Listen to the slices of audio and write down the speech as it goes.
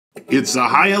It's the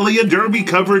Hialeah Derby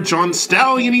coverage on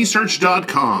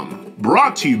StallionResearch.com,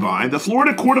 brought to you by the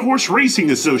Florida Quarter Horse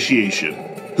Racing Association,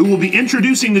 who will be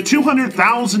introducing the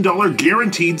 $200,000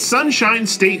 guaranteed Sunshine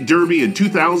State Derby in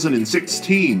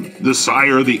 2016. The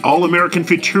sire of the All-American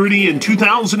Futurity in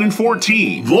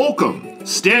 2014, Volcom,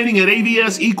 standing at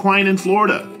ABS Equine in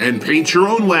Florida, and Paint Your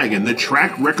Own Wagon, the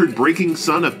track record-breaking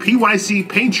son of PYC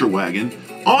Paint Your Wagon,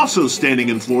 also standing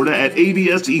in Florida at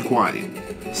ABS Equine.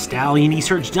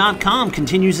 StallionResearch.com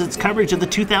continues its coverage of the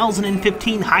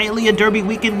 2015 Hialeah Derby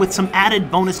weekend with some added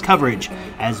bonus coverage,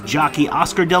 as jockey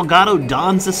Oscar Delgado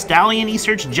dons the Stallion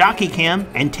Research jockey cam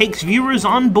and takes viewers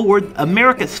on board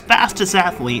America's fastest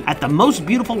athlete at the most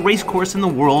beautiful racecourse in the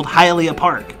world, Hialeah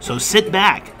Park. So sit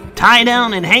back, tie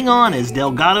down, and hang on as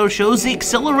Delgado shows the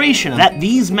acceleration that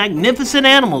these magnificent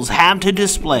animals have to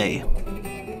display.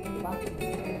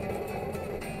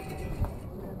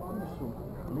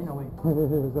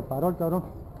 Se paró el cabrón.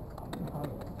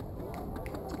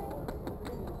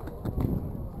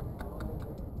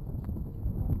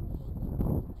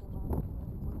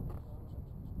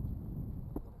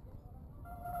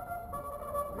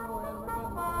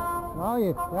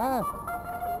 Oye, ya.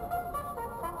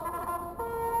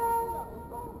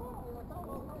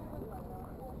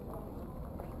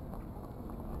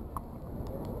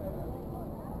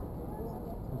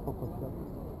 Un poco short.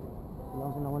 Le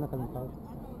damos una buena calentada.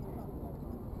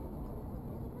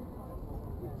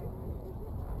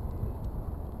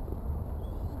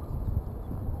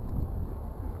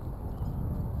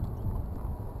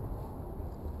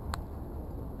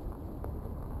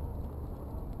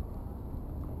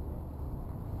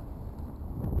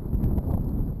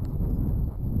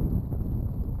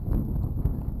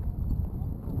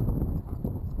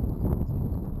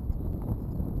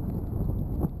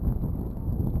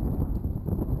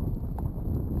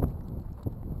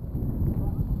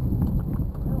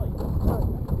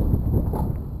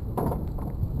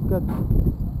 Good.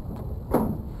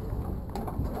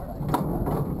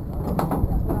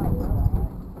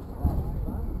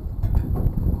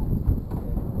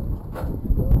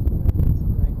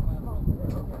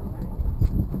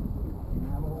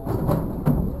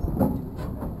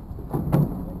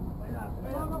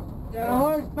 Get a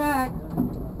horse back.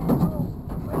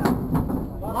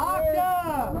 Locked up.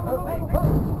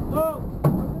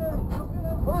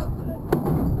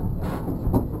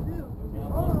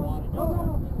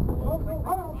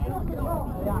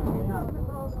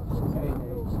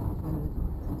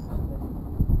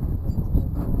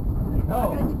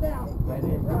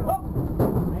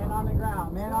 Man on the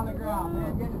ground, man on the ground,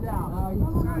 man, get it down.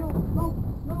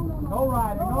 No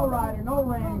rider, no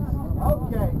reins.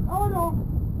 Okay. Oh no.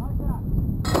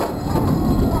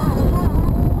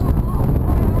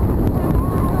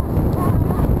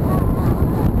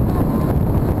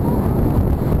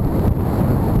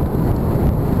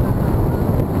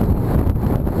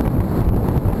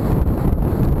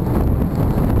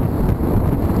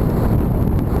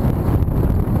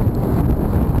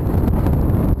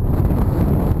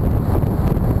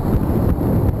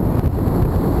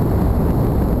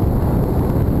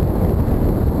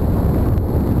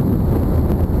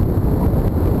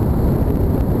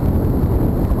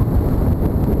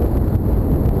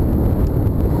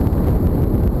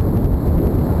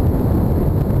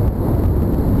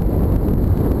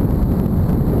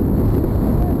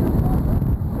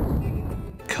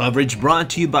 Coverage brought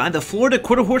to you by the Florida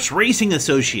Quarter Horse Racing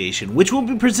Association, which will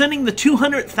be presenting the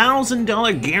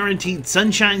 $200,000 guaranteed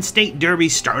Sunshine State Derby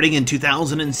starting in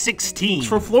 2016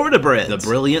 for Florida breds. The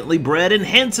brilliantly bred and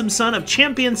handsome son of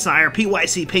champion sire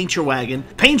PYC Paint Your Wagon,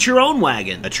 Paint Your Own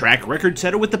Wagon, a track record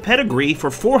setter with the pedigree for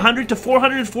 400 to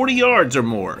 440 yards or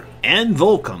more, and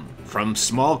Volcom. From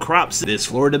small crops, this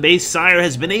Florida-based sire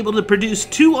has been able to produce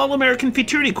 2 All-American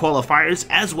Futurity qualifiers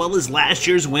as well as last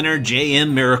year's winner,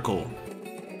 JM Miracle.